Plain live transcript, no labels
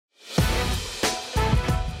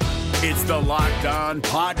It's the Locked On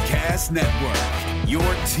Podcast Network, your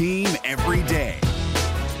team every day.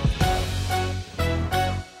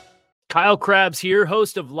 Kyle Krabs here,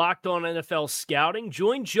 host of Locked On NFL Scouting.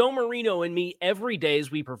 Join Joe Marino and me every day as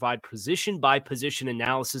we provide position-by-position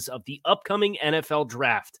analysis of the upcoming NFL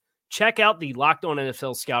Draft. Check out the Locked On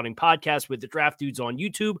NFL Scouting podcast with the Draft Dudes on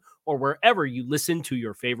YouTube or wherever you listen to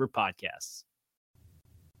your favorite podcasts.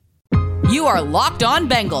 You are Locked On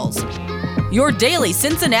Bengals, your daily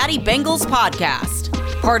Cincinnati Bengals podcast.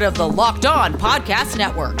 Part of the Locked On Podcast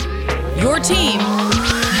Network, your team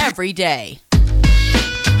every day.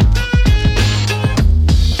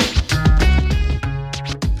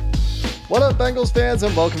 What up, Bengals fans,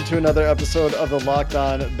 and welcome to another episode of the Locked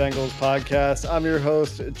On Bengals podcast. I'm your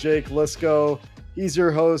host, Jake Lisco. He's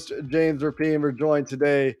your host, James Rapien. We're joined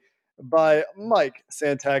today by Mike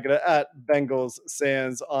Santagata at Bengals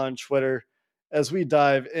Sans on Twitter as we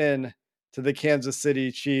dive in to the Kansas City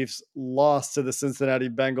Chiefs loss to the Cincinnati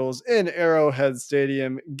Bengals in Arrowhead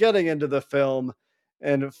Stadium, getting into the film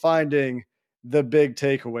and finding the big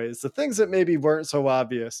takeaways, the things that maybe weren't so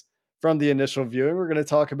obvious from the initial viewing. We're going to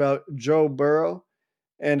talk about Joe Burrow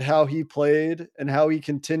and how he played and how he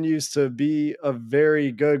continues to be a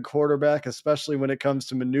very good quarterback, especially when it comes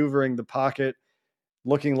to maneuvering the pocket,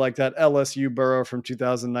 looking like that LSU Burrow from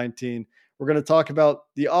 2019. We're going to talk about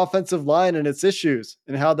the offensive line and its issues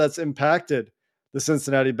and how that's impacted the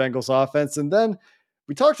Cincinnati Bengals offense. And then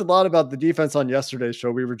we talked a lot about the defense on yesterday's show.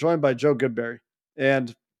 We were joined by Joe Goodberry,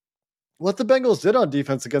 and what the Bengals did on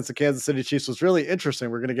defense against the Kansas City Chiefs was really interesting.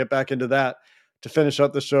 We're going to get back into that to finish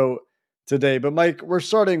up the show today. But Mike, we're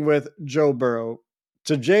starting with Joe Burrow.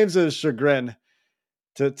 To James's chagrin,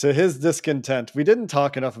 to his discontent, we didn't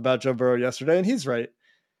talk enough about Joe Burrow yesterday, and he's right.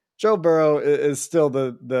 Joe Burrow is still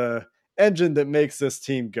the engine that makes this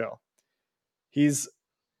team go. He's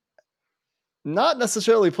not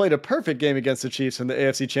necessarily played a perfect game against the Chiefs in the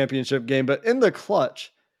AFC Championship game, but in the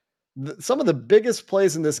clutch, some of the biggest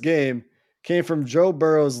plays in this game came from Joe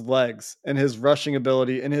Burrow's legs and his rushing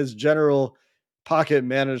ability and his general pocket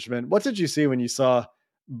management. What did you see when you saw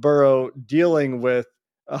Burrow dealing with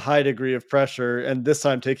a high degree of pressure and this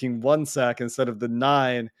time taking 1 sack instead of the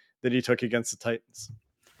 9 that he took against the Titans?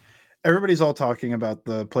 Everybody's all talking about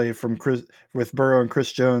the play from with Burrow and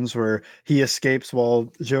Chris Jones, where he escapes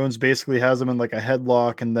while Jones basically has him in like a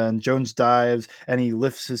headlock, and then Jones dives and he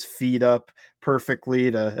lifts his feet up perfectly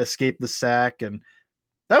to escape the sack. And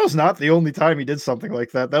that was not the only time he did something like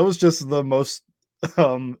that. That was just the most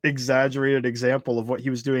exaggerated example of what he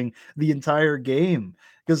was doing the entire game,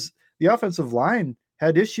 because the offensive line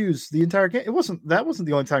had issues the entire game. That wasn't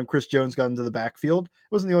the only time Chris Jones got into the backfield.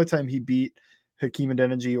 It wasn't the only time he beat Hakeem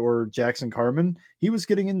Adeniji or Jackson Carman. He was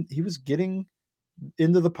getting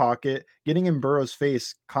into the pocket, getting in Burrow's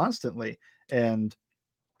face constantly. And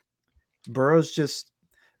Burrow's just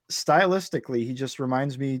stylistically, he just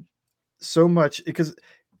reminds me so much, because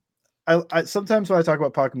I sometimes when I talk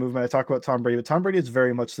about pocket movement, I talk about Tom Brady, but Tom Brady is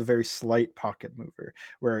very much the very slight pocket mover,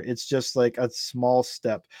 where it's just like a small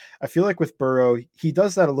step. I feel like with Burrow, he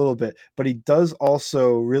does that a little bit, but he does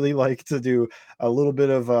also really like to do a little bit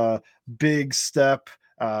of a big step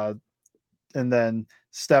and then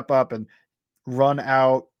step up and run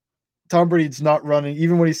out. Tom Brady's not running,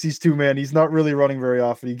 even when he sees two man, he's not really running very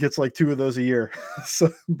often. He gets like 2 of those a year.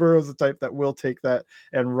 So Burrow's the type that will take that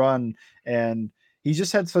and run. And he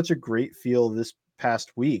just had such a great feel this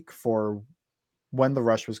past week for when the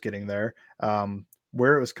rush was getting there,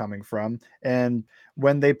 where it was coming from. And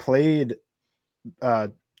when they played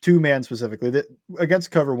 2-man specifically, that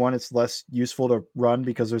against cover 1, it's less useful to run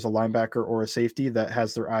because there's a linebacker or a safety that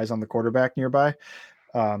has their eyes on the quarterback nearby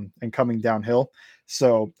and coming downhill.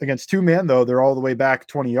 So against 2-man, though, they're all the way back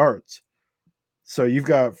 20 yards. So you've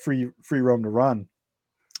got free roam to run.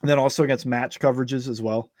 And then also against match coverages as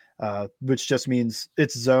well. Which just means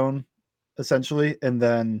it's zone essentially, and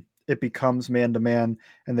then it becomes man-to-man,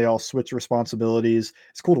 and they all switch responsibilities.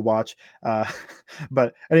 It's cool to watch.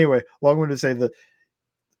 But anyway, long way to say that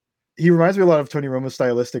he reminds me a lot of Tony Romo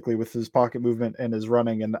stylistically with his pocket movement and his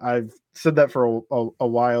running. And I've said that for a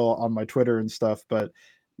while on my Twitter and stuff, but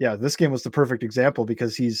yeah, this game was the perfect example,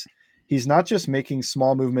 because he's not just making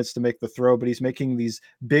small movements to make the throw, but he's making these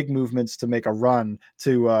big movements to make a run,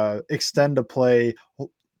 to extend a play,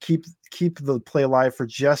 keep the play alive for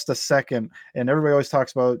just a second. And everybody always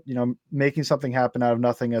talks about, making something happen out of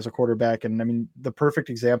nothing as a quarterback. And I mean, the perfect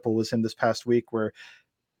example was him this past week, where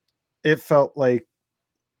it felt like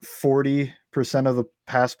 40% of the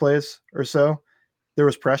pass plays or so, there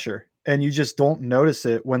was pressure, and you just don't notice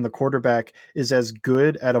it when the quarterback is as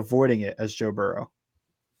good at avoiding it as Joe Burrow.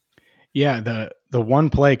 Yeah, the the one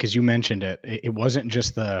play, because you mentioned it wasn't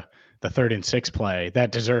just the 3rd and 6 play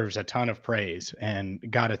that deserves a ton of praise and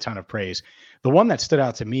got a ton of praise. The one that stood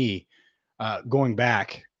out to me going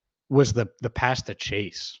back was the pass to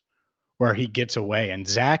Chase, where he gets away. And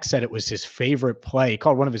Zach said it was his favorite play. He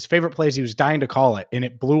called one of his favorite plays. He was dying to call it, and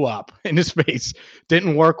it blew up in his face.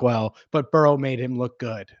 Didn't work well, but Burrow made him look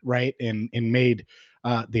good, right? And made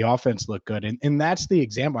the offense look good. And that's the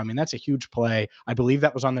example. I mean, that's a huge play. I believe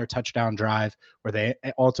that was on their touchdown drive where they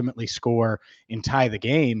ultimately score and tie the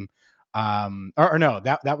game. Or no,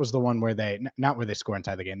 that was the one where not where they score and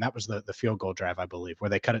tie the game. That was the field goal drive, I believe, where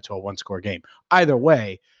they cut it to a 1-score game. Either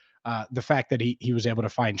way, the fact that he was able to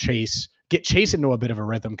find get Chase into a bit of a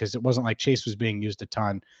rhythm, because it wasn't like Chase was being used a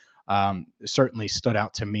ton, certainly stood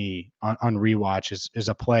out to me on rewatch is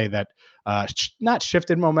a play that not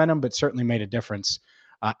shifted momentum, but certainly made a difference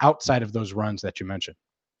outside of those runs that you mentioned.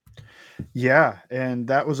 Yeah, and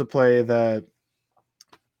that was a play that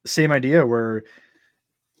same idea where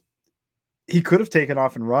he could have taken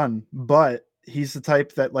off and run, but he's the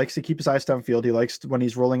type that likes to keep his eyes downfield. He likes when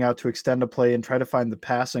he's rolling out to extend a play and try to find the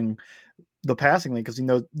passing lane, because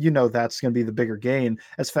you know that's going to be the bigger gain.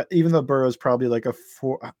 Even though Burrow's probably like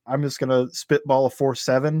I'm just going to spitball a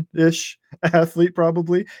 4.7 ish athlete.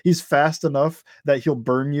 Probably he's fast enough that he'll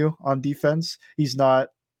burn you on defense. He's not.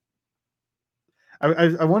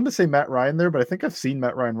 I wanted to say Matt Ryan there, but I think I've seen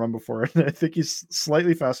Matt Ryan run before, and I think he's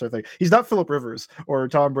slightly faster. I think he's not Phillip Rivers or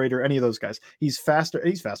Tom Brady or any of those guys. He's faster.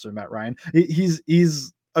 He's faster than Matt Ryan.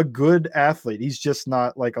 He's a good athlete. He's just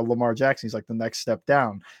not like a Lamar Jackson. He's like the next step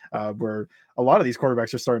down, where a lot of these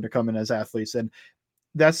quarterbacks are starting to come in as athletes, and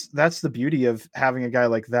that's the beauty of having a guy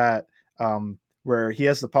like that, where he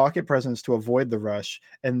has the pocket presence to avoid the rush,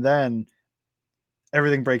 and then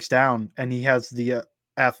everything breaks down, and he has the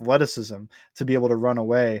athleticism to be able to run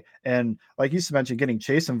away. And like you mentioned, getting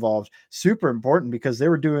Chase involved, super important, because they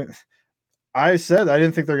were doing. I said I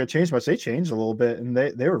didn't think they're going to change much. They changed a little bit, and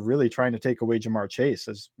they were really trying to take away Jamar Chase,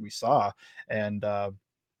 as we saw. And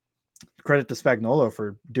credit to Spagnuolo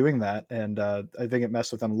for doing that. And I think it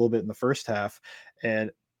messed with them a little bit in the first half.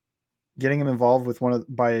 And getting him involved with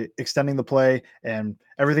by extending the play, and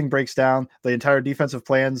everything breaks down. The entire defensive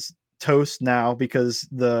plan's toast now because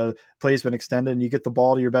the play's been extended, and you get the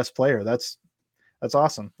ball to your best player. That's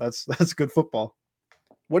awesome. That's good football.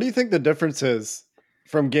 What do you think the difference is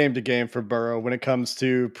from game to game for Burrow when it comes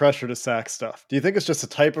to pressure to sack stuff? Do you think it's just a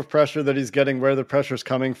type of pressure that he's getting, where the pressure is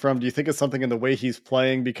coming from? Do you think it's something in the way he's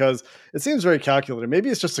playing? Because it seems very calculated. Maybe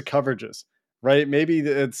it's just the coverages, right? Maybe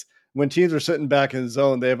it's when teams are sitting back in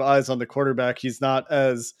zone, they have eyes on the quarterback. He's not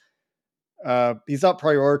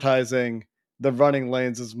prioritizing the running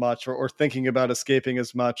lanes as much, or thinking about escaping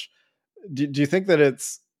as much. Do you think that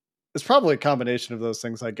it's probably a combination of those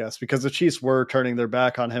things, I guess, because the Chiefs were turning their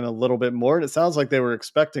back on him a little bit more, and it sounds like they were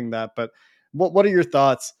expecting that. But what are your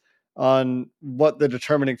thoughts on what the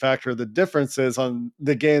determining factor of the difference is on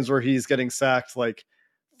the games where he's getting sacked like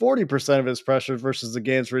 40% of his pressures versus the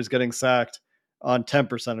games where he's getting sacked on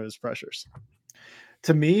 10% of his pressures?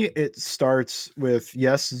 To me, it starts with,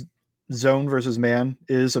 yes, zone versus man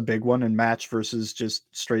is a big one, and match versus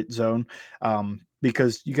just straight zone,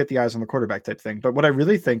 because you get the eyes on the quarterback type thing. But what I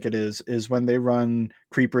really think it is when they run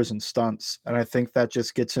creepers and stunts. And I think that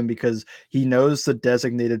just gets him because he knows the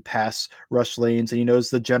designated pass rush lanes, and he knows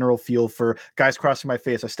the general feel for guys crossing my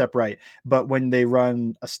face, I step right. But when they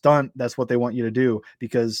run a stunt, that's what they want you to do,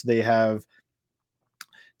 because they have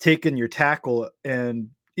taken your tackle, and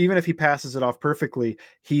even if he passes it off perfectly,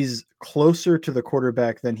 he's closer to the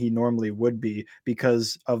quarterback than he normally would be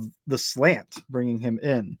because of the slant bringing him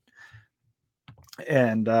in.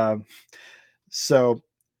 And so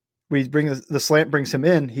we bring the slant brings him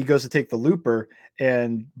in. He goes to take the looper,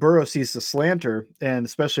 and Burrow sees the slanter, and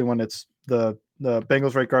especially when it's the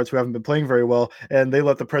Bengals right guards who haven't been playing very well, and they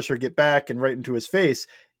let the pressure get back and right into his face,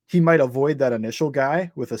 he might avoid that initial guy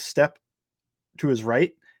with a step to his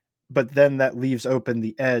right. But then that leaves open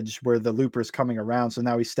the edge where the looper is coming around. So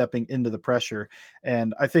now he's stepping into the pressure.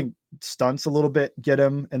 And I think stunts a little bit get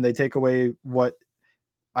him, and they take away what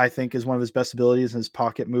I think is one of his best abilities, his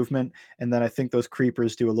pocket movement. And then I think those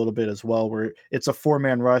creepers do a little bit as well, where it's a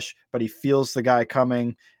 4-man rush, but he feels the guy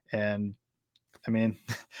coming. And I mean,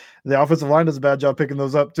 the offensive line does a bad job picking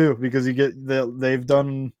those up too, because they've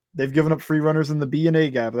given up free runners in the B and A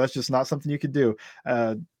gap. That's just not something you could do.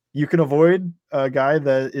 You can avoid a guy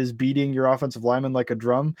that is beating your offensive lineman like a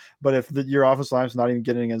drum, but if your offensive line's not even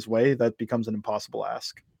getting in his way, that becomes an impossible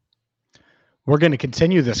ask. We're going to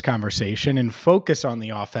continue this conversation and focus on the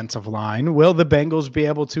offensive line. Will the Bengals be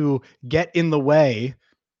able to get in the way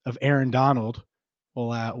of Aaron Donald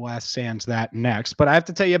We'll ask Sands that next. But I have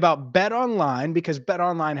to tell you about Bet Online, because Bet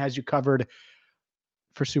Online has you covered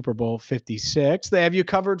for Super Bowl 56. They have you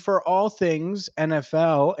covered for all things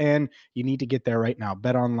NFL, and you need to get there right now.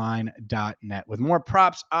 BetOnline.net with more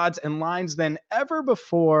props, odds, and lines than ever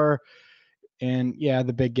before. And yeah,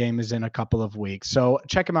 the big game is in a couple of weeks. So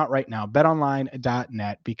check them out right now,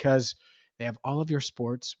 betonline.net, because they have all of your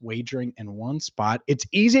sports wagering in one spot. It's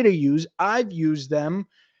easy to use. I've used them,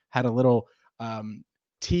 had a little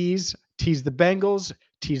tease the Bengals,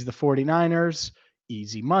 tease the 49ers,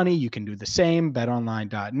 easy money. You can do the same,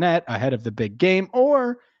 betonline.net ahead of the big game,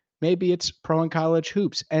 or maybe it's pro and college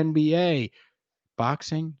hoops, NBA,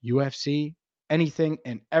 boxing, UFC, anything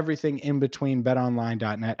and everything in between.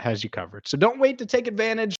 BetOnline.net has you covered. So don't wait to take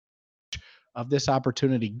advantage of this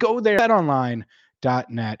opportunity. Go there,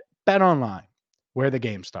 BetOnline.net. BetOnline, where the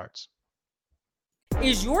game starts.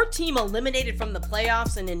 Is your team eliminated from the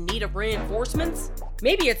playoffs and in need of reinforcements?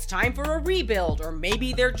 Maybe it's time for a rebuild, or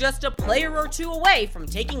maybe they're just a player or two away from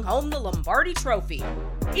taking home the Lombardi Trophy.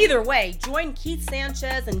 Either way, join Keith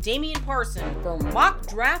Sanchez and Damian Parson for Mock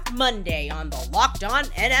Draft Monday on the Locked On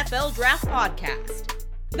NFL Draft Podcast.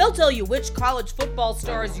 They'll tell you which college football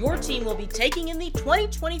stars your team will be taking in the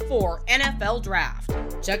 2024 NFL Draft.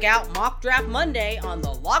 Check out Mock Draft Monday on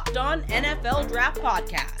the Locked On NFL Draft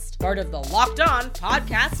Podcast, part of the Locked On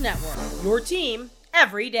Podcast Network, your team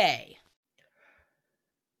every day.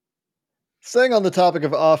 Staying on the topic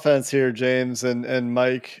of offense here, James and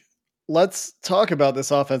Mike, let's talk about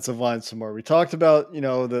this offensive line some more. We talked about,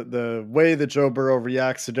 the way that Joe Burrow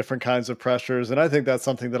reacts to different kinds of pressures, and I think that's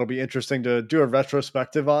something that'll be interesting to do a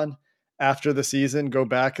retrospective on after the season. Go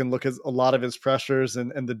back and look at a lot of his pressures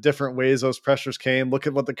and the different ways those pressures came. Look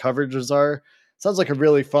at what the coverages are. Sounds like a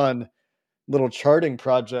really fun little charting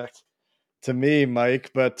project to me,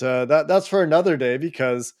 Mike, but that's for another day,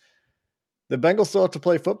 because the Bengals still have to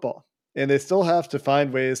play football, and they still have to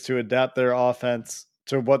find ways to adapt their offense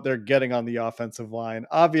to what they're getting on the offensive line.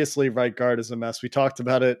 Obviously, right guard is a mess. We talked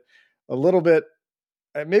about it a little bit.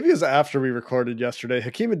 Maybe it was after we recorded yesterday.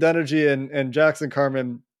 Hakeem Adeniji and Jackson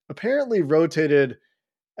Carman apparently rotated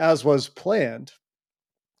as was planned,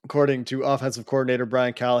 according to offensive coordinator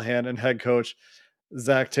Brian Callahan and head coach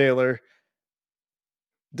Zach Taylor.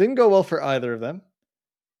 Didn't go well for either of them.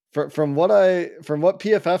 From what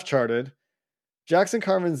PFF charted, Jackson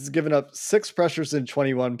Carman's given up 6 pressures in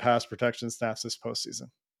 21 pass protection snaps this postseason.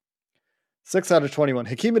 6 out of 21.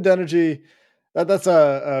 Hakeem Adeniji, that's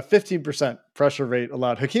a 15% pressure rate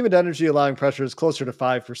allowed. Hakeem Adeniji allowing pressures closer to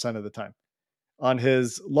 5% of the time on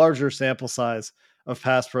his larger sample size of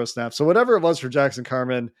pass pro snaps. So whatever it was for Jackson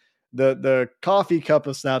Carman, the coffee cup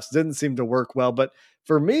of snaps didn't seem to work well. But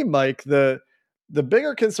for me, Mike, the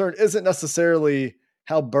bigger concern isn't necessarily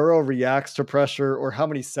how Burrow reacts to pressure or how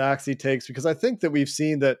many sacks he takes, because I think that we've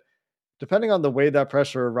seen that depending on the way that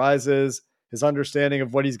pressure arises, his understanding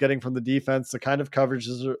of what he's getting from the defense, the kind of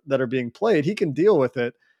coverages that are being played, he can deal with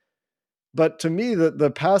it. But to me,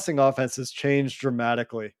 the passing offense has changed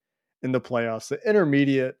dramatically in the playoffs. The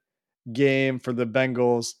intermediate game for the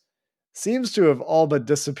Bengals seems to have all but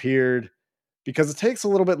disappeared because it takes a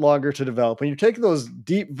little bit longer to develop. When you're taking those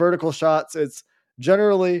deep vertical shots, it's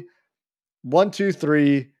generally 1, 2,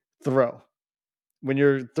 3, throw. When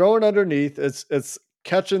you're throwing underneath, it's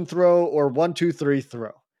catch and throw, or 1, 2, 3,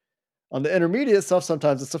 throw. On the intermediate stuff,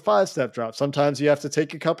 sometimes it's a 5-step drop. Sometimes you have to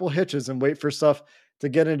take a couple hitches and wait for stuff to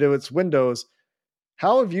get into its windows.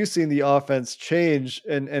 How have you seen the offense change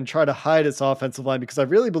and try to hide its offensive line? Because I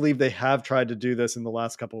really believe they have tried to do this in the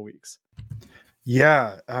last couple of weeks.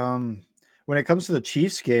 Yeah. When it comes to the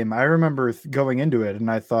Chiefs game, I remember going into it and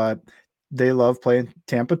I thought they love playing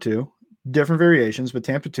Tampa 2. Different variations, but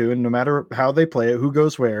Tampa 2, and no matter how they play it, who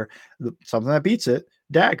goes where, something that beats it,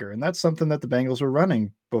 dagger. And that's something that the Bengals were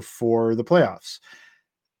running before the playoffs.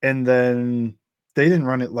 And then they didn't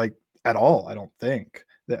run it like at all, I don't think.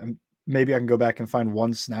 Maybe I can go back and find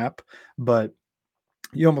one snap, but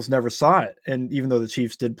you almost never saw it. And even though the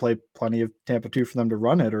Chiefs did play plenty of Tampa 2 for them to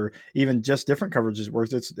run it, or even just different coverages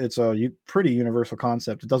works, it's a pretty universal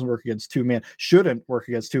concept. It doesn't work against 2-man. Shouldn't work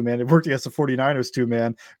against 2-man. It worked against the 49ers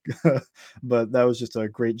 2-man, but that was just a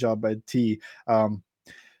great job by T. But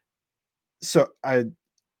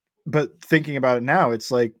thinking about it now,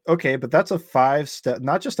 it's like, okay, but that's a 5-step,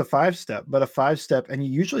 not just a 5-step, but a 5-step. And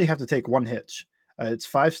you usually have to take one hitch. It's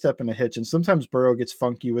 5-step and a hitch. And sometimes Burrow gets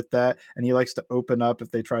funky with that. And he likes to open up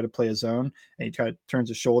if they try to play a zone, and he kind of turns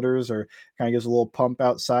his shoulders or kind of gives a little pump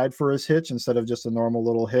outside for his hitch instead of just a normal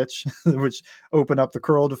little hitch, which open up the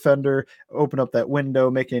curl defender, open up that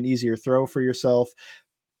window, make it an easier throw for yourself.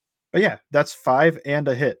 But yeah, that's 5 and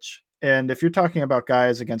a hitch. And if you're talking about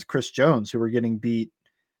guys against Chris Jones who were getting beat,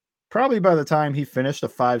 probably by the time he finished a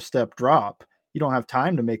 5-step drop, you don't have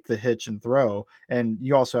time to make the hitch and throw. And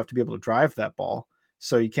you also have to be able to drive that ball.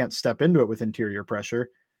 So you can't step into it with interior pressure.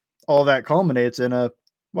 All that culminates in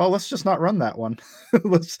let's just not run that one.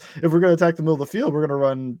 If we're going to attack the middle of the field, we're going to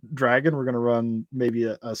run dragon. We're going to run maybe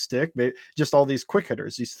a stick, maybe just all these quick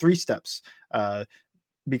hitters, these 3 steps,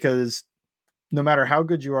 because no matter how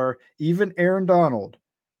good you are, even Aaron Donald,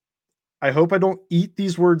 I hope I don't eat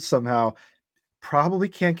these words somehow, probably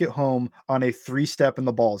can't get home on a 3-step and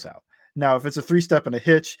the ball's out. Now, if it's a 3-step and a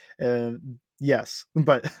hitch, yes,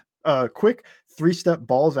 but quick 3-step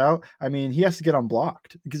balls out, I mean, he has to get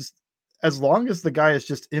unblocked, because as long as the guy is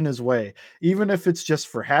just in his way, even if it's just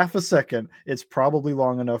for half a second, it's probably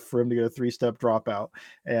long enough for him to get a 3-step dropout.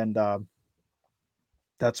 And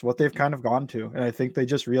that's what they've kind of gone to. And I think they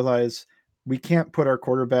just realize we can't put our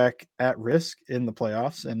quarterback at risk in the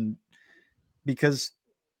playoffs, and because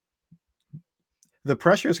the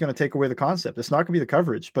pressure is going to take away the concept. It's not going to be the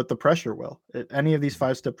coverage, but the pressure will. Any of these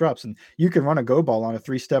 5-step drops. And you can run a go ball on a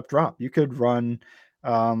 3-step drop. You could run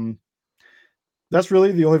that's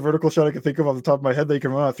really the only vertical shot I can think of off the top of my head that you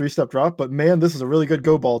can run on a 3-step drop. But man, this is a really good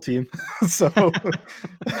go ball team. So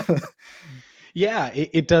yeah,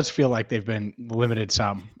 it does feel like they've been limited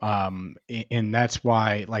some. And that's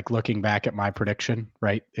why, like, looking back at my prediction,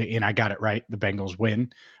 right? And I got it right. The Bengals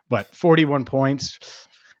win, but 41 points,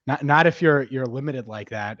 not if you're limited like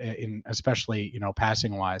that, in especially,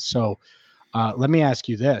 passing wise. So let me ask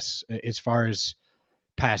you this, as far as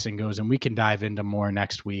passing goes, and we can dive into more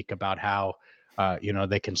next week about how,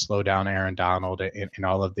 they can slow down Aaron Donald and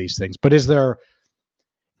all of these things. But is there,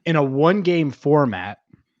 in a 1-game format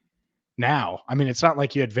now, I mean, it's not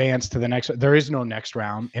like you advance to the next, there is no next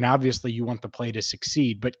round, and obviously you want the play to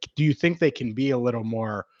succeed, but do you think they can be a little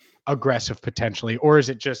more aggressive potentially, or is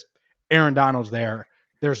it just Aaron Donald's there?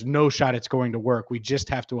 There's no shot it's going to work. We just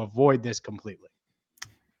have to avoid this completely.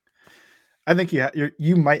 I think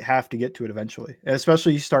you might have to get to it eventually,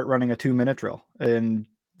 especially you start running a 2-minute drill, and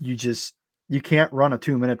you can't run a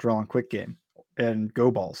 2-minute drill on quick game and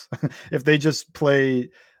go balls. If they just play,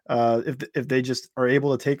 if they just are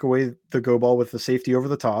able to take away the go ball with the safety over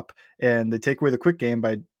the top, and they take away the quick game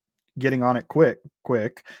by getting on it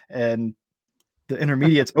quick, and the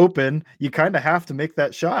intermediate's open, you kind of have to make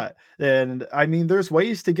that shot. And I mean, there's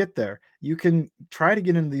ways to get there. You can try to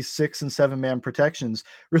get into these 6 and 7-man protections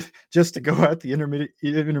just to go at the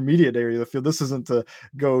intermediate area of the field. This isn't to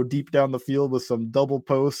go deep down the field with some double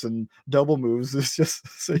posts and double moves. It's just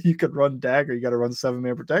so you could run dagger. You got to run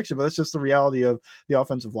 7-man protection, but that's just the reality of the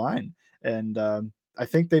offensive line. And I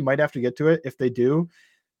think they might have to get to it. If they do,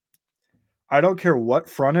 I don't care what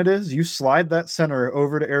front it is, you slide that center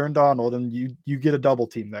over to Aaron Donald and you get a double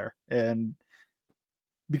team there. And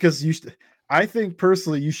because I think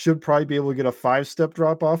personally, you should probably be able to get a 5-step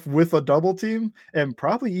drop off with a double team, and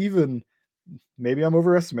probably even, maybe I'm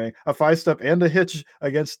overestimating, a 5-step and a hitch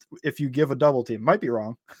against, if you give a double team. Might be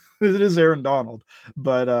wrong. It is Aaron Donald.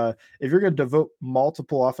 But if you're going to devote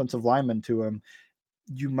multiple offensive linemen to him,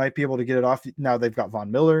 you might be able to get it off. Now they've got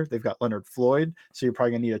Von Miller, they've got Leonard Floyd, so you're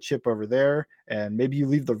probably gonna need a chip over there, and maybe you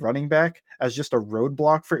leave the running back as just a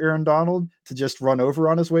roadblock for Aaron Donald to just run over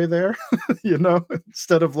on his way there,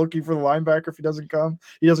 instead of looking for the linebacker. If he doesn't come,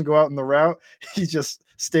 he doesn't go out in the route, he just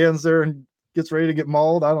stands there and gets ready to get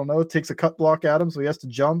mauled. I don't know, takes a cut block at him, so he has to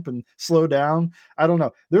jump and slow down. I don't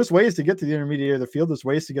know. There's ways to get to the intermediate of the field. There's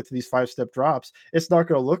ways to get to these 5-step drops. It's not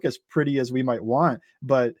going to look as pretty as we might want,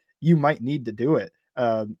 but you might need to do it.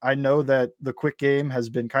 I know that the quick game has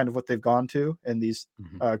been kind of what they've gone to, and these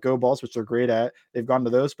go balls, which they're great at, they've gone to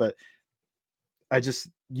those, but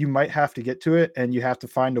you might have to get to it, and you have to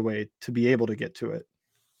find a way to be able to get to it.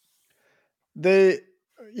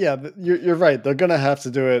 You're right. They're going to have to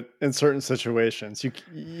do it in certain situations.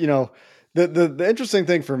 The interesting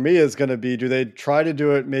thing for me is going to be, do they try to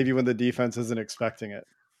do it maybe when the defense isn't expecting it?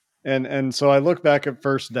 And so I look back at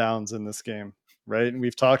first downs in this game. Right. And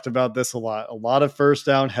we've talked about this a lot of first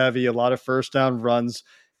down heavy, a lot of first down runs,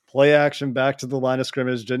 play action back to the line of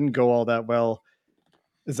scrimmage didn't go all that well.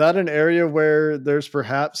 Is that an area where there's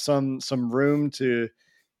perhaps some room to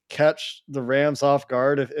catch the Rams off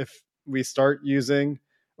guard if we start using,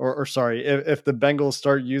 if the Bengals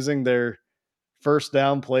start using their first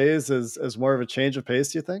down plays as more of a change of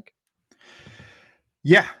pace, do you think?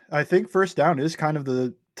 Yeah, I think first down is kind of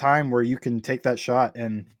the time where you can take that shot,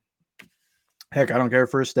 and heck, I don't care.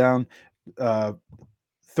 First down, 3rd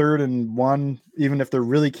and 1, even if they're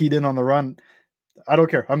really keyed in on the run, I don't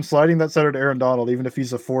care. I'm sliding that center to Aaron Donald, even if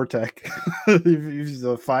he's a 4 tech, if he's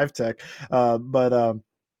a 5 tech.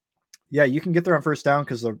 Yeah, you can get there on first down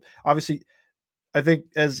because obviously, I think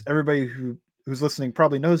as everybody who's listening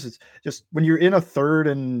probably knows, it's just when you're in a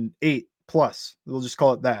 3rd and 8 plus, we'll just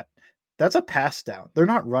call it that. That's a pass down. They're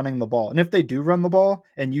not running the ball. And if they do run the ball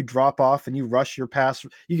and you drop off and you rush your pass,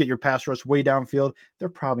 you get your pass rush way downfield, they're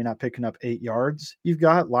probably not picking up 8 yards. You've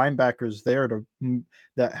got linebackers there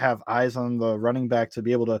that have eyes on the running back to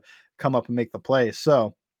be able to come up and make the play.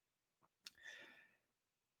 So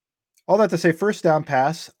all that to say, first down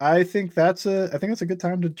pass. I think that's a good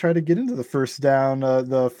time to try to get into the first down.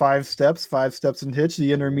 The 5 steps and hitch,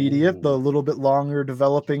 the intermediate, the little bit longer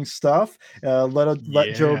developing stuff. Let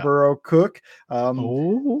Joe Burrow cook.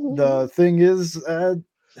 The thing is,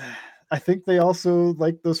 I think they also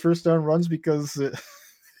like those first down runs because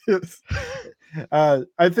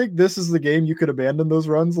I think this is the game you could abandon those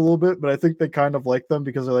runs a little bit, but I think they kind of like them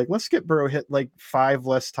because they're like, let's get Burrow hit like 5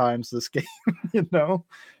 less times this game, you know.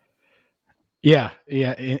 Yeah,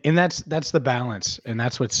 and that's the balance, and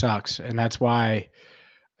that's what sucks, and that's why,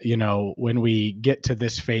 when we get to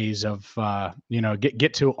this phase of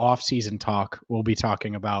get to off-season talk, we'll be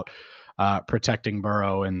talking about protecting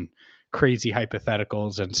Burrow and crazy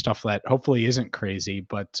hypotheticals and stuff that hopefully isn't crazy.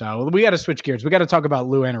 But we got to switch gears. We got to talk about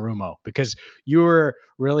Lou Anarumo because you were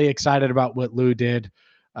really excited about what Lou did.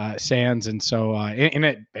 Sands, and so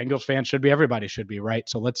Bengals fans should be, everybody should be, right?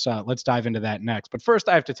 So let's dive into that next. But first,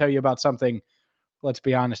 I have to tell you about something. Let's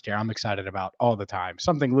be honest here, I'm excited about all the time.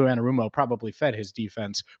 Something Lou Anarumo probably fed his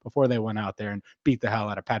defense before they went out there and beat the hell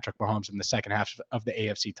out of Patrick Mahomes in the second half of the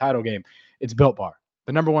AFC title game. It's Built Bar,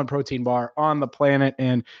 the #1 protein bar on the planet.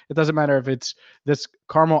 And it doesn't matter if it's this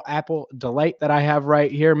caramel apple delight that I have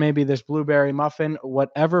right here, maybe this blueberry muffin,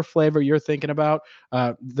 whatever flavor you're thinking about,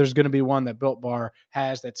 there's going to be one that Built Bar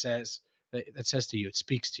has that says to you, it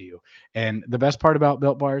speaks to you. And the best part about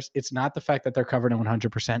Built Bars, it's not the fact that they're covered in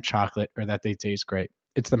 100% chocolate or that they taste great.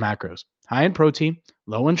 It's the macros. High in protein,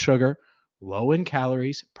 low in sugar, low in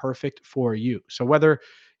calories, perfect for you. So whether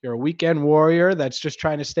you're a weekend warrior that's just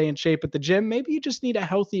trying to stay in shape at the gym, maybe you just need a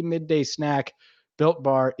healthy midday snack, Built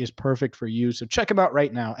Bar is perfect for you. So check them out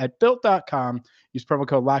right now at Built.com. Use promo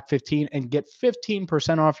code LOCK15 and get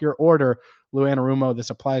 15% off your order. Lou Anarumo, this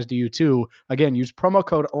applies to you too. Again, use promo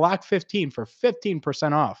code LOCK15 for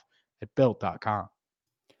 15% off at Built.com.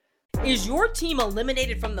 Is your team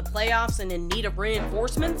eliminated from the playoffs and in need of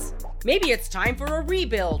reinforcements? Maybe it's time for a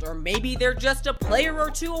rebuild, or maybe they're just a player or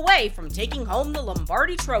two away from taking home the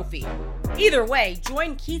Lombardi Trophy. Either way,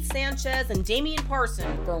 join Keith Sanchez and Damian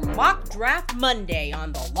Parson for Mock Draft Monday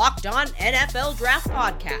on the Locked On NFL Draft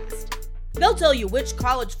Podcast. They'll tell you which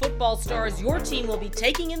college football stars your team will be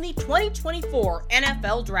taking in the 2024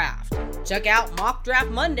 NFL Draft. Check out Mock Draft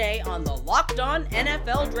Monday on the Locked On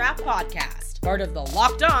NFL Draft Podcast, part of the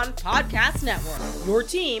Locked On Podcast Network, your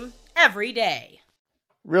team every day.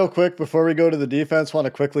 Real quick, before we go to the defense, want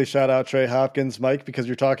to quickly shout out Trey Hopkins, Mike, because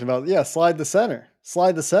you're talking about, slide the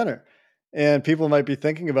center. And people might be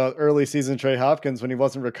thinking about early season Trey Hopkins when he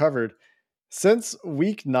wasn't recovered. Since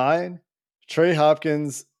week 9, Trey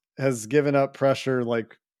Hopkins has given up pressure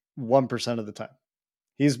like 1% of the time.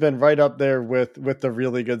 He's been right up there with the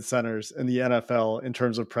really good centers in the NFL in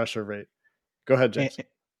terms of pressure rate. Go ahead, James.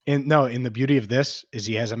 And the beauty of this is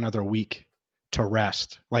he has another week to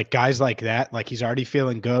rest. Like guys like that, like he's already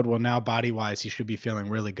feeling good. Well, now body-wise, he should be feeling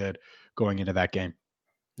really good going into that game.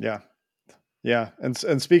 Yeah.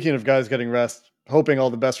 And speaking of guys getting rest, hoping all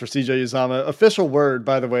the best for CJ Uzomah. Official word,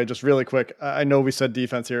 by the way, just really quick. I know we said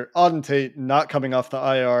defense here. Auden Tate not coming off the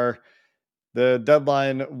IR. The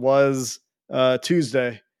deadline was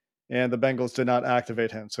Tuesday, and the Bengals did not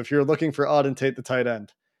activate him. So if you're looking for Auden Tate, the tight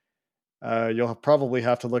end, you'll probably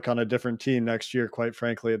have to look on a different team next year, quite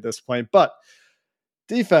frankly, at this point. But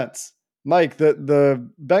defense, Mike, the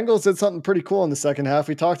Bengals did something pretty cool in the second half.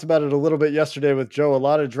 We talked about it a little bit yesterday with Joe, a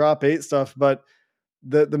lot of drop 8 stuff, but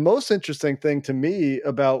the most interesting thing to me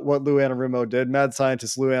about what Lou Anarumo did, mad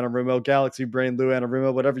scientist Lou Anarumo, galaxy brain Lou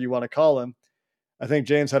Anarumo, whatever you want to call him. I think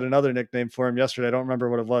James had another nickname for him yesterday. I don't remember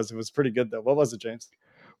what it was. It was pretty good though. What was it, James?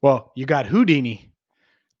 Well, you got Houdini.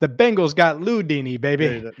 The Bengals got Lou-Dini,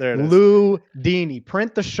 baby. There it is. Lou-Dini.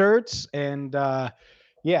 Print the shirts, and I'm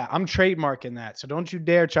trademarking that. So don't you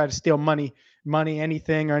dare try to steal money,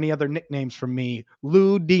 anything, or any other nicknames from me.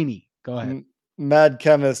 Lou-Dini. Go ahead. Mad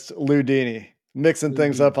chemist Lou-Dini. Mixing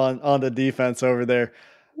things up on the defense over there.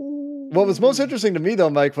 What was most interesting to me though,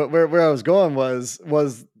 Mike, where I was going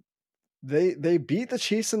was they beat the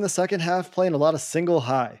Chiefs in the second half playing a lot of single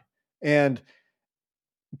high. And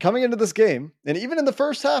coming into this game, and even in the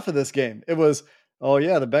first half of this game, it was,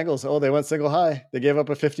 the Bengals, they went single high. They gave up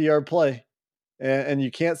a 50-yard play. And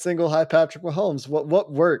you can't single high Patrick Mahomes. What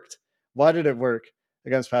worked? Why did it work?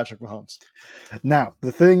 against Patrick Mahomes. Now,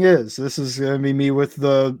 the thing is, this is going to be me with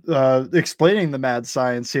the explaining the mad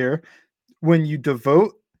science here. When you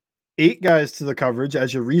devote 8 guys to the coverage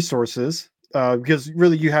as your resources, because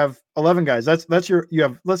really you have 11 guys. Let's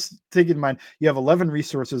take in mind, you have 11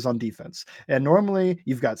 resources on defense. And normally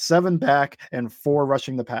you've got 7 back and 4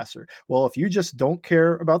 rushing the passer. Well, if you just don't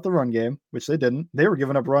care about the run game, which they didn't, they were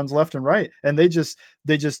giving up runs left and right. And they just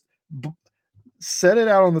set it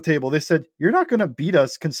out on the table. They said, you're not going to beat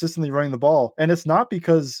us consistently running the ball. And it's not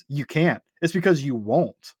because you can't, it's because you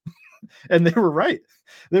won't. And they were right.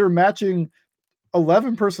 They were matching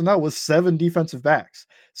 11 personnel with 7 defensive backs.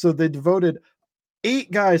 So they devoted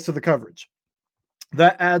 8 guys to the coverage.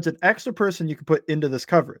 That adds an extra person you can put into this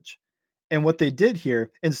coverage. And what they did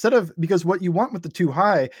here, because what you want with the 2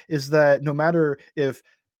 high is that no matter if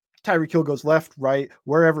Tyreek Hill goes left, right,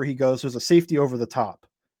 wherever he goes, there's a safety over the top.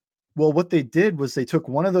 Well, what they did was they took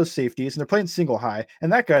one of those safeties, and they're playing single high,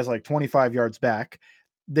 and that guy's like 25 yards back.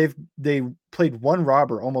 They played one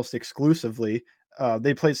robber almost exclusively.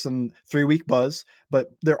 They played some 3-week buzz,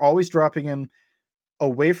 but they're always dropping him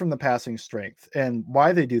away from the passing strength. And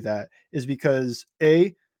why they do that is because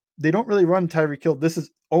they don't really run Tyreek Hill. This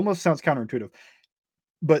almost sounds counterintuitive,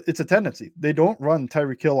 but it's a tendency. They don't run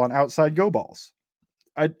Tyreek Hill on outside go balls.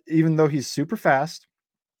 Even though he's super fast,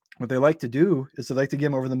 what they like to do is they like to get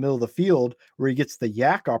him over the middle of the field where he gets the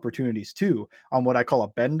yak opportunities too, on what I call a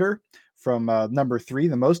bender from number 3,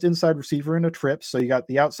 the most inside receiver in a trip. So you got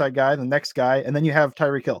the outside guy, the next guy, and then you have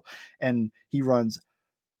Tyreek Hill, and he runs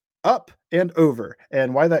up and over.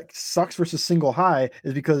 And why that sucks versus single high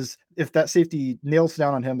is because if that safety nails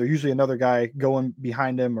down on him, there's usually another guy going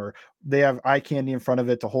behind him, or they have eye candy in front of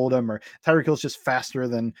it to hold him, or Tyreek Hill's just faster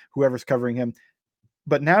than whoever's covering him.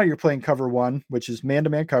 But now you're playing cover 1, which is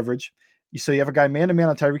man-to-man coverage. So you have a guy man-to-man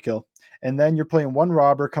on Tyreek Hill, and then you're playing one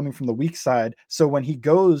robber coming from the weak side. So when he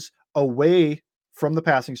goes away from the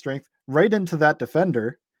passing strength right into that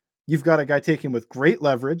defender, you've got a guy taking with great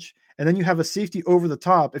leverage, and then you have a safety over the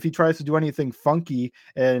top if he tries to do anything funky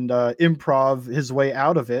and improv his way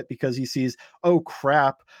out of it because he sees, oh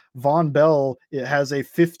crap, Von Bell has a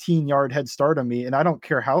 15-yard head start on me, and I don't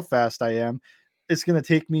care how fast I am. It's going to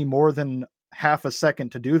take me more than half a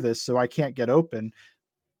second to do this, so I can't get open.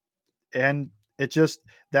 And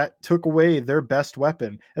that took away their best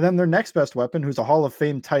weapon. And then their next best weapon, who's a Hall of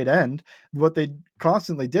Fame tight end, what they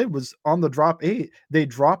constantly did was on the drop 8, they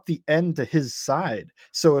dropped the end to his side.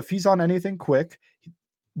 So if he's on anything quick,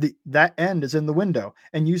 that end is in the window.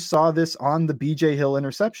 And you saw this on the BJ Hill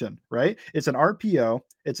interception, right? It's an RPO.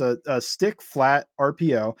 It's a stick flat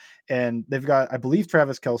RPO. And they've got, I believe,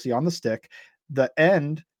 Travis Kelce on the stick. The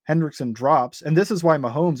end, Hendrickson drops, and this is why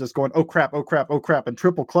Mahomes is going, oh crap, and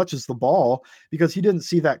triple clutches the ball because he didn't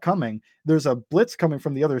see that coming. There's a blitz coming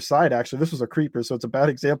from the other side. Actually, this was a creeper, so it's a bad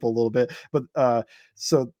example a little bit, but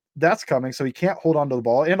so that's coming, so he can't hold on to the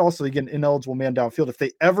ball, and also you get an ineligible man downfield. If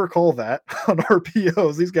they ever call that on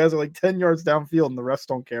RPOs, these guys are like 10 yards downfield, and the refs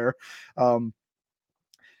don't care.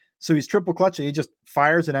 So he's triple clutching. He just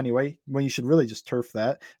fires it anyway, when you should really just turf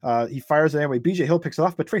that. He fires it anyway. BJ Hill picks it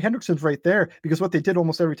off, but Trey Hendrickson's right there because what they did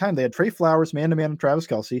almost every time, they had Trey Flowers man-to-man and Travis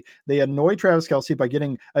Kelce. They annoy Travis Kelce by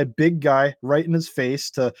getting a big guy right in his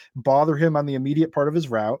face to bother him on the immediate part of his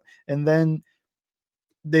route. And then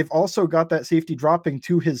they've also got that safety dropping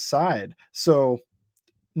to his side. So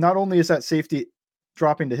not only is that safety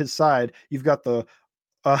dropping to his side, you've got the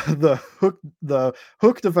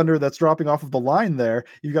hook defender that's dropping off of the line there.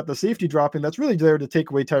 You've got the safety dropping that's really there to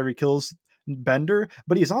take away Tyreek Hill's bender,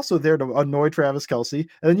 but he's also there to annoy Travis Kelce.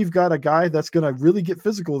 And then you've got a guy that's going to really get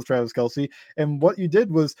physical with Travis Kelce. And what you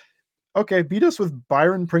did was, okay, beat us with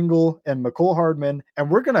Byron Pringle and McCole Hardman, and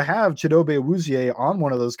we're going to have Chidobe Awuzie on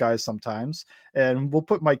one of those guys sometimes, and we'll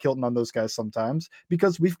put Mike Hilton on those guys sometimes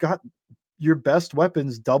because we've got your best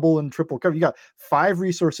weapons double and triple cover. You got 5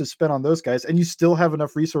 resources spent on those guys, and you still have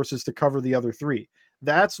enough resources to cover the other 3.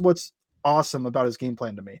 That's what's awesome about his game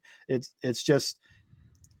plan to me. It's just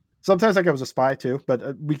sometimes like I was a spy too,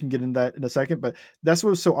 but we can get into that in a second. But that's what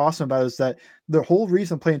was so awesome about it, is that the whole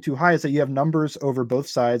reason playing too high is that you have numbers over both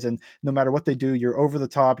sides, and no matter what they do, you're over the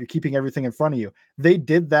top. You're keeping everything in front of you. They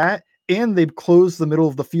did that, and they closed the middle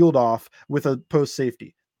of the field off with a post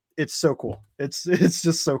safety. It's so cool. It's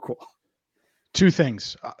just so cool. 2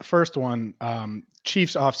 things. First one,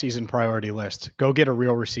 Chiefs offseason priority list. Go get a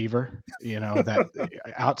real receiver, that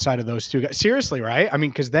outside of those 2 guys. Seriously, right? I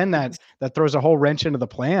mean, because then that throws a whole wrench into the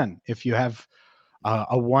plan if you have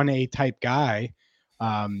a 1A type guy.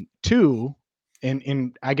 2,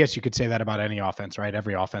 and I guess you could say that about any offense, right?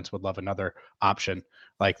 Every offense would love another option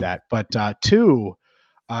like that. But 2,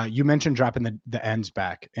 You mentioned dropping the ends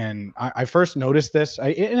back, and I first noticed this.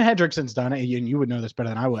 And Hendrickson's done it, and you would know this better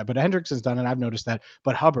than I would. But Hendrickson's done it. I've noticed that.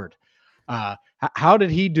 But Hubbard, how did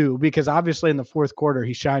he do? Because obviously in the fourth quarter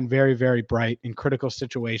he shined very, very bright in critical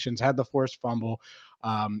situations. Had the forced fumble,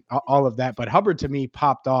 all of that. But Hubbard to me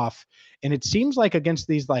popped off, and it seems like against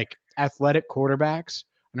these like athletic quarterbacks.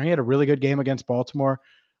 I know he had a really good game against Baltimore.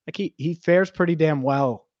 Like he fares pretty damn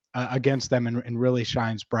well against them and really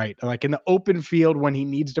shines bright. Like in the open field when he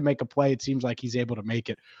needs to make a play, it seems like he's able to make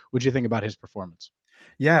it. What'd you think about his performance?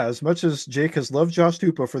 Yeah, as much as Jake has loved Josh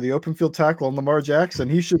Tupou for the open field tackle on Lamar Jackson,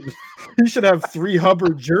 he should have 3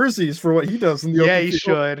 Hubbard jerseys for what he does in the open field. He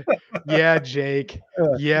should. Yeah, Jake.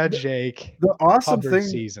 Yeah, Jake. The awesome Hubbard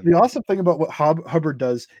season. The awesome thing about what Hubbard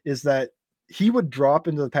does is that he would drop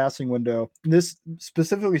into the passing window. This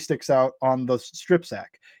specifically sticks out on the strip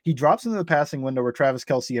sack. He drops into the passing window where Travis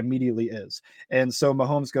Kelce immediately is. And so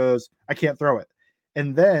Mahomes goes, I can't throw it.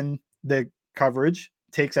 And then the coverage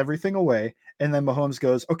takes everything away. And then Mahomes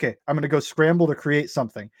goes, okay, I'm going to go scramble to create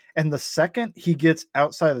something. And the second he gets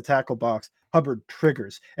outside the tackle box, Hubbard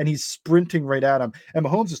triggers and he's sprinting right at him. And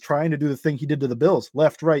Mahomes is trying to do the thing he did to the Bills,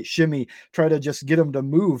 left, right, shimmy, try to just get him to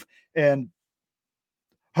move. And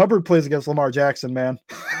Hubbard plays against Lamar Jackson, man,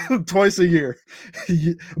 twice a year.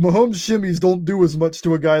 Mahomes shimmies don't do as much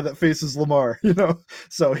to a guy that faces Lamar,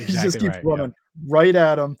 So he just keeps running right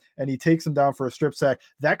at him, and he takes him down for a strip sack.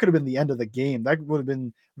 That could have been the end of the game. That would have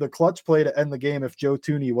been the clutch play to end the game if Joe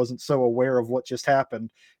Thuney wasn't so aware of what just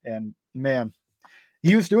happened. And man,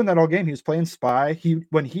 he was doing that all game. He was playing spy.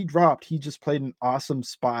 When he dropped, he just played an awesome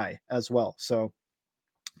spy as well. So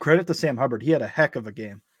credit to Sam Hubbard. He had a heck of a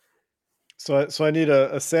game. So I need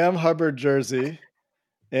a Sam Hubbard jersey,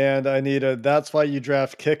 and I need a That's Why You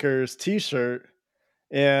Draft Kickers t-shirt.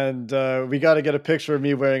 And we got to get a picture of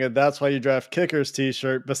me wearing a That's Why You Draft Kickers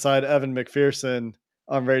t-shirt beside Evan McPherson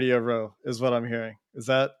on Radio Row is what I'm hearing. Is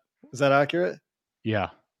that accurate? Yeah.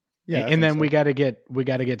 Yeah. And then we got to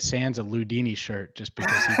get Sans a Ludini shirt just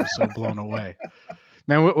because he was so blown away.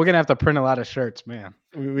 Man, we're going to have to print a lot of shirts, man.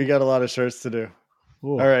 We got a lot of shirts to do.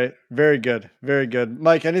 Ooh. All right. Very good. Very good.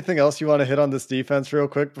 Mike, anything else you want to hit on this defense real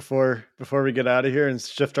quick before we get out of here and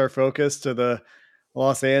shift our focus to the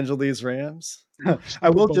Los Angeles Rams? I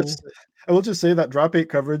will just say that drop 8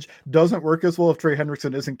 coverage doesn't work as well if Trey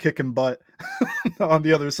Hendrickson isn't kicking butt on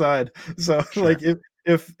the other side. So sure. Like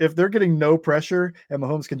if they're getting no pressure and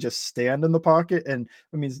Mahomes can just stand in the pocket, and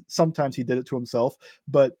I mean sometimes he did it to himself,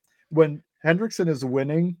 but when Hendrickson is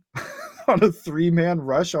winning on a 3-man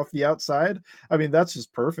rush off the outside, I mean that's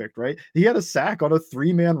just perfect, right? He had a sack on a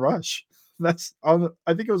 3-man rush. That's I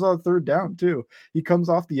think it was on 3rd down too. He comes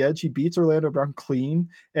off the edge, he beats Orlando Brown clean,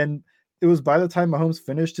 and it was by the time Mahomes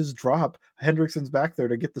finished his drop, Hendrickson's back there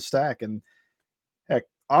to get the stack. And heck,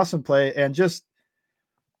 awesome play. And just,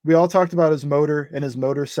 we all talked about his motor and his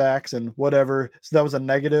motor sacks and whatever. So that was a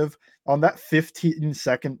negative on that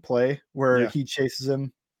 15-second play where he chases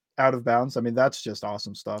him out of bounds. I mean, that's just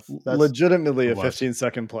awesome stuff. That's legitimately a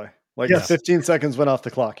 15-second play. Like 15 seconds went off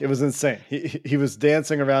the clock. It was insane. He was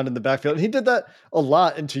dancing around in the backfield. And he did that a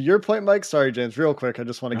lot. And to your point, Mike, sorry, James, real quick. I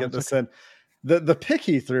just want to get this in. The pick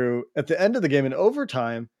he threw at the end of the game in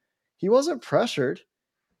overtime, he wasn't pressured.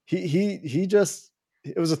 He just,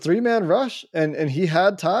 it was a 3-man rush and he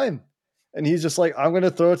had time. And he's just like, I'm going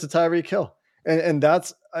to throw it to Tyreek Hill. And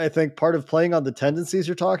that's, I think, part of playing on the tendencies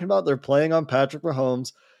you're talking about. They're playing on Patrick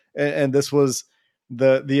Mahomes. And this was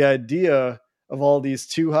the idea of all these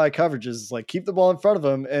too high coverages, like keep the ball in front of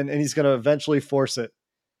him and he's going to eventually force it.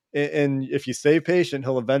 And if you stay patient,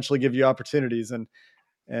 he'll eventually give you opportunities.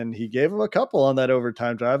 And he gave him a couple on that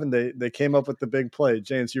overtime drive, and they came up with the big play.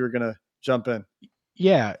 James, you were going to jump in.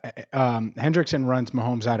 Yeah. Hendrickson runs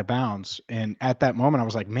Mahomes out of bounds. And at that moment, I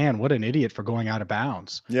was like, man, what an idiot for going out of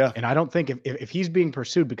bounds. Yeah. And I don't think if he's being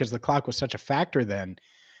pursued, because the clock was such a factor then,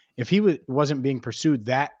 if he wasn't being pursued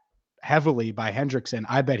that heavily by Hendrickson,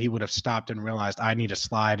 I bet he would have stopped and realized I need to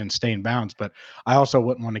slide and stay in bounds. But I also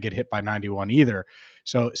wouldn't want to get hit by 91 either.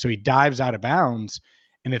 So he dives out of bounds.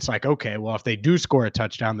 And it's like, okay, well, if they do score a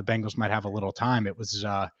touchdown, the Bengals might have a little time. It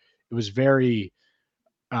was very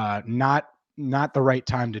not the right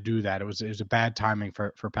time to do that. It was a bad timing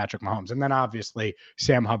for Patrick Mahomes. And then obviously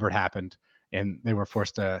Sam Hubbard happened, and they were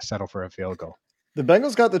forced to settle for a field goal. The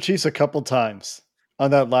Bengals got the Chiefs a couple times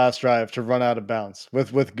on that last drive to run out of bounds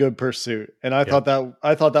with good pursuit, and I thought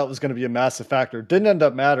that was going to be a massive factor. Didn't end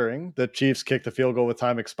up mattering. The Chiefs kicked the field goal with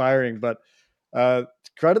time expiring, but.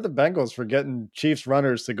 Credit the Bengals for getting Chiefs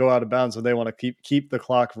runners to go out of bounds when they want to keep the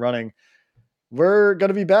clock running. We're going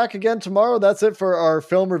to be back again tomorrow. That's it for our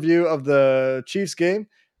film review of the Chiefs game.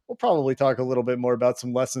 we'll probably talk a little bit more about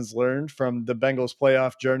some lessons learned from the Bengals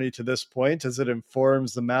playoff journey to this point as it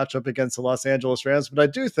informs the matchup against the Los Angeles Rams. But I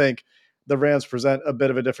do think the Rams present a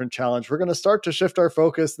bit of a different challenge. We're going to start to shift our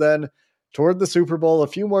focus then toward the Super Bowl. A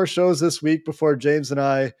few more shows this week before James and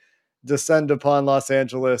I descend upon Los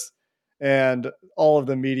Angeles and all of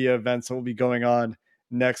the media events that will be going on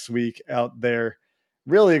next week out there.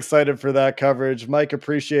 Really excited for that coverage. Mike,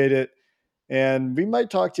 appreciate it. And we might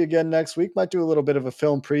talk to you again next week. Might do a little bit of a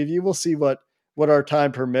film preview. We'll see what our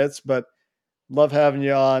time permits, but love having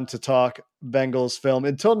you on to talk Bengals film.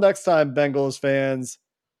 Until next time, Bengals fans,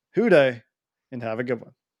 hooday, and have a good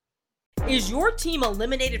one. Is your team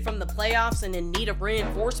eliminated from the playoffs and in need of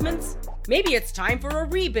reinforcements? Maybe it's time for a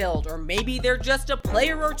rebuild, or maybe they're just a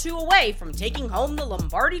player or two away from taking home the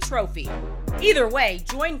Lombardi Trophy. Either way,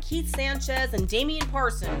 join Keith Sanchez and Damian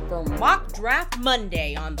Parson for Mock Draft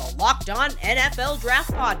Monday on the Locked On NFL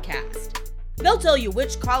Draft Podcast. They'll tell you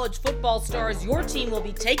which college football stars your team will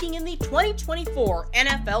be taking in the 2024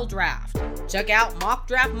 NFL Draft. Check out Mock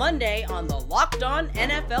Draft Monday on the Locked On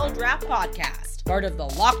NFL Draft Podcast, part of the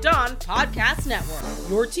Locked On Podcast Network,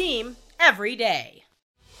 your team every day.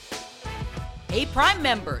 Hey, Prime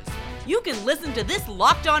members, you can listen to this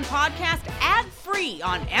Locked On podcast ad-free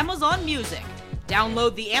on Amazon Music.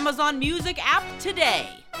 Download the Amazon Music app today.